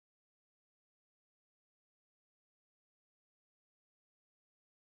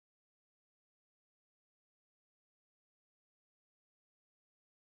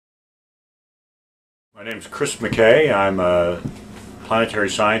My name is McKay. I'm a planetary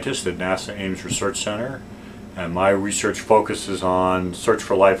scientist at NASA Ames Research Center, and my research focuses on search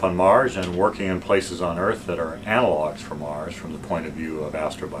for life on Mars and working in places on Earth that are analogs for Mars from the point of view of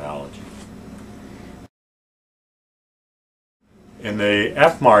astrobiology. In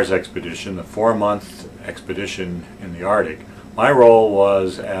the Mars expedition, the 4-month expedition in the Arctic, my role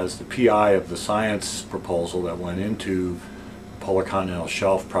was as the PI of the science proposal that went into the Polar Continental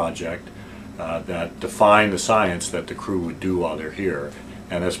Shelf project that defined the science that the crew would do while they're here.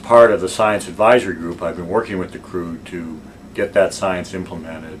 And as part of the science advisory group, I've been working with the crew to get that science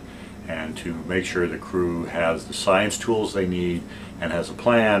implemented and to make sure the crew has the science tools they need and has a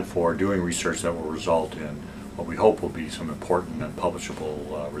plan for doing research that will result in what we hope will be some important and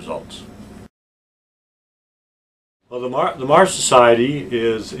publishable results. Well, the Mars Society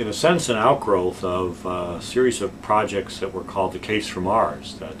is, in a sense, an outgrowth of a series of projects that were called the Case for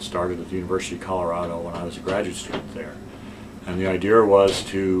Mars that started at the University of Colorado when I was a graduate student there. And the idea was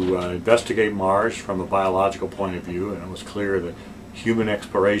to investigate Mars from a biological point of view, and it was clear that human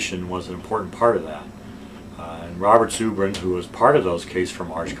exploration was an important part of that. And Robert Zubrin, who was part of those Case for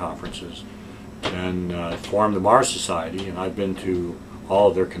Mars conferences, then formed the Mars Society, and I've been to all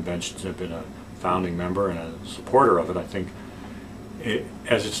of their conventions. I've been a founding member and a supporter of it. I think,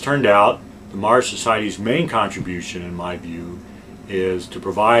 as it's turned out, the Mars Society's main contribution, in my view, is to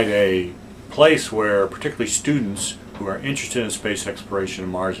provide a place where particularly students who are interested in space exploration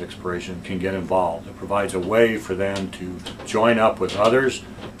and Mars exploration can get involved. It provides a way for them to join up with others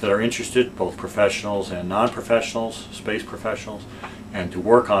that are interested, both professionals and non-professionals, space professionals, and to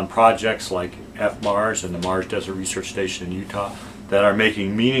work on projects like Mars and the Mars Desert Research Station in Utah that are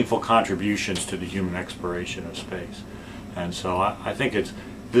making meaningful contributions to the human exploration of space. And so I think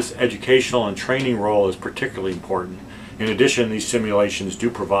this educational and training role is particularly important. In addition, these simulations do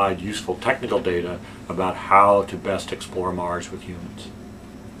provide useful technical data about how to best explore Mars with humans.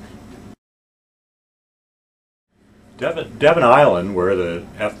 Devon Island, where the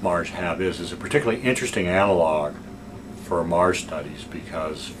Mars hab is a particularly interesting analog for Mars studies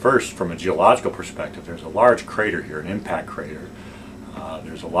because, first, from a geological perspective, there's a large crater here, an impact crater.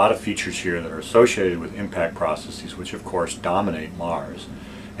 There's a lot of features here that are associated with impact processes, which of course dominate Mars.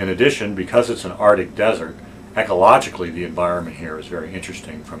 In addition, because it's an Arctic desert, ecologically the environment here is very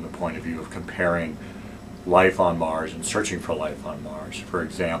interesting from the point of view of comparing life on Mars and searching for life on Mars. For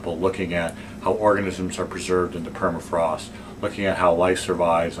example, looking at how organisms are preserved in the permafrost, looking at how life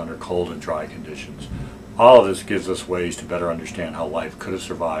survives under cold and dry conditions. All of this gives us ways to better understand how life could have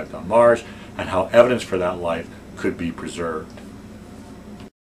survived on Mars and how evidence for that life could be preserved.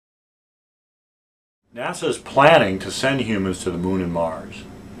 NASA is planning to send humans to the Moon and Mars.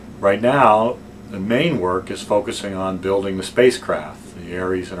 Right now, the main work is focusing on building the spacecraft, the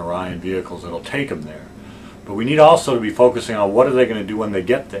Ares and Orion vehicles that will take them there. But we need also to be focusing on what are they going to do when they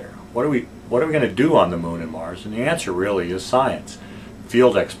get there. What are we going to do on the Moon and Mars? And the answer really is science,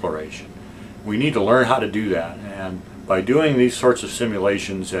 field exploration. We need to learn how to do that. And by doing these sorts of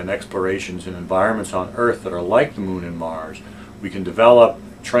simulations and explorations in environments on Earth that are like the Moon and Mars, we can develop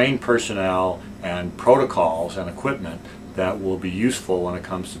trained personnel and protocols and equipment that will be useful when it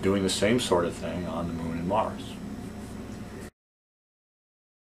comes to doing the same sort of thing on the Moon and Mars.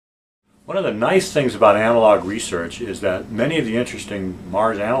 One of the nice things about analog research is that many of the interesting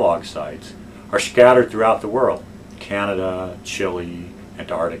Mars analog sites are scattered throughout the world. Canada, Chile,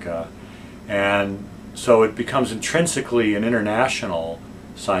 Antarctica, and so it becomes intrinsically an international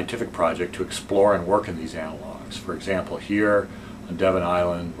scientific project to explore and work in these analogs. For example, here on Devon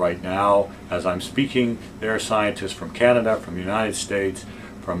Island right now, as I'm speaking, there are scientists from Canada, from the United States,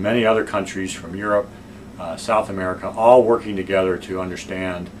 from many other countries, from Europe, South America, all working together to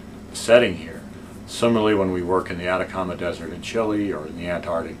understand the setting here. Similarly, when we work in the Atacama Desert in Chile or in the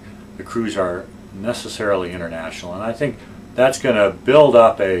Antarctic, the crews are necessarily international, and I think that's going to build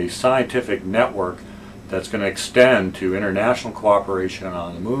up a scientific network that's going to extend to international cooperation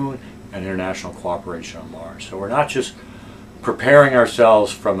on the Moon and international cooperation on Mars. So we're not just preparing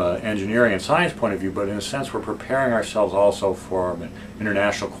ourselves from an engineering and science point of view, but in a sense we're preparing ourselves also for an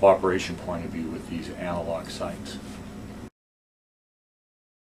international cooperation point of view with these analog sites.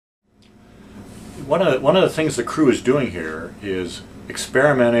 One of the things the crew is doing here is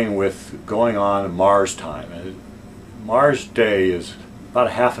experimenting with going on Mars time. Mars day is about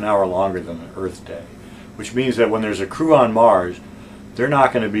a half an hour longer than an Earth day, which means that when there's a crew on Mars, they're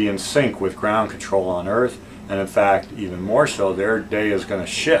not going to be in sync with ground control on Earth. And in fact, even more so, their day is going to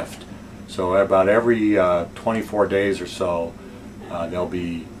shift. So about every 24 days or so, they'll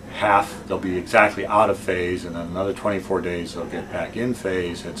be exactly out of phase, and then another 24 days they'll get back in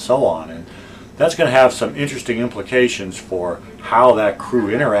phase, and so on. And that's going to have some interesting implications for how that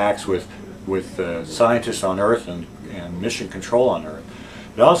crew interacts with scientists on Earth and mission control on Earth.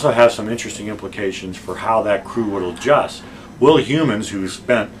 It also has some interesting implications for how that crew will adjust. Will humans who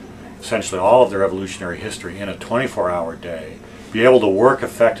spent essentially all of their evolutionary history in a 24-hour day be able to work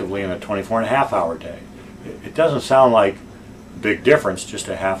effectively in a 24-and-a-half-hour day? It doesn't sound like a big difference, just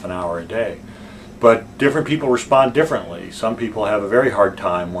a half an hour a day. But different people respond differently. Some people have a very hard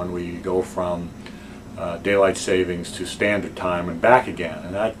time when we go from daylight savings to standard time and back again.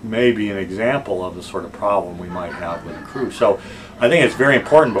 And that may be an example of the sort of problem we might have with the crew. So I think it's very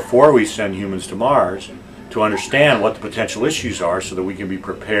important before we send humans to Mars to understand what the potential issues are so that we can be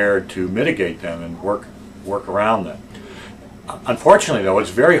prepared to mitigate them and work around them. Unfortunately, though, it's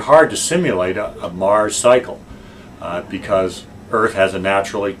very hard to simulate a Mars cycle because Earth has a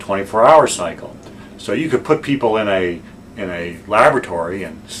naturally 24-hour cycle. So you could put people in a laboratory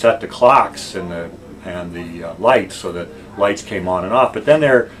and set the clocks and the lights so that lights came on and off, but then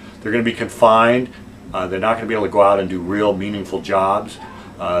they're going to be confined. They're not going to be able to go out and do real meaningful jobs.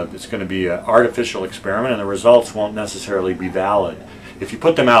 It's going to be an artificial experiment, and the results won't necessarily be valid. If you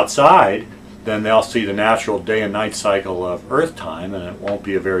put them outside, then they'll see the natural day and night cycle of Earth time, and it won't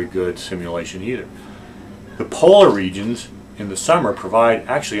be a very good simulation either. The polar regions in the summer provide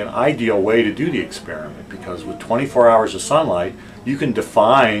actually an ideal way to do the experiment, because with 24 hours of sunlight you can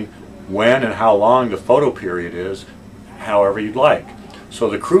define when and how long the photo period is however you'd like. So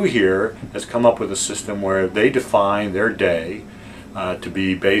the crew here has come up with a system where they define their day to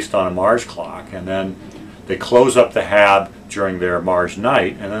be based on a Mars clock, and then they close up the hab during their Mars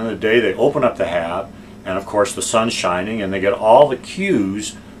night, and then the day they open up the hab, and of course the sun's shining, and they get all the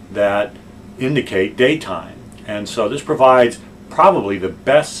cues that indicate daytime. And so this provides probably the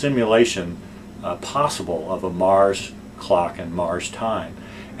best simulation possible of a Mars clock and Mars time.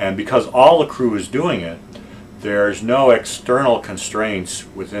 And because all the crew is doing it, there's no external constraints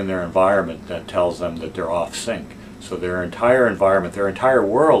within their environment that tells them that they're off sync. So their entire environment, their entire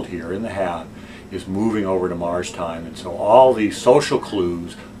world here in the hab is moving over to Mars time, and so all the social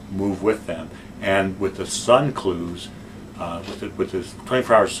clues move with them. And with the sun clues, with the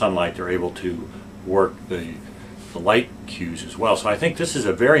 24 hours of sunlight, they're able to work the light cues as well. So I think this is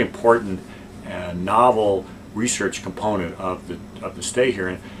a very important and novel research component of the stay here.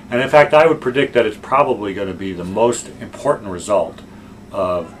 And in fact, I would predict that it's probably going to be the most important result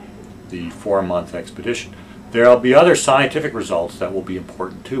of the 4-month expedition. There'll be other scientific results that will be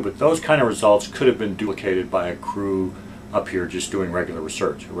important too, but those kind of results could have been duplicated by a crew up here just doing regular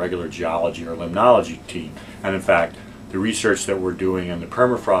research, a regular geology or limnology team. And in fact, the research that we're doing in the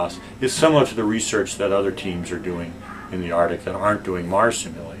permafrost is similar to the research that other teams are doing in the Arctic that aren't doing Mars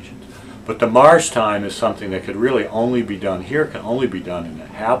simulations. But the Mars time is something that could really only be done here, can only be done in a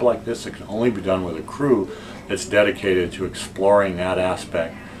hab like this, it can only be done with a crew that's dedicated to exploring that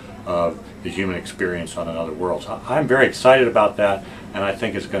aspect of the human experience on another world. So I'm very excited about that, and I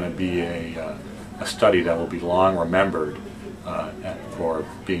think it's going to be a study that will be long remembered for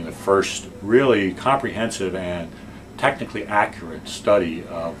being the first really comprehensive and technically accurate study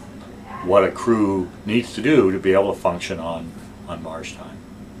of what a crew needs to do to be able to function on Mars time.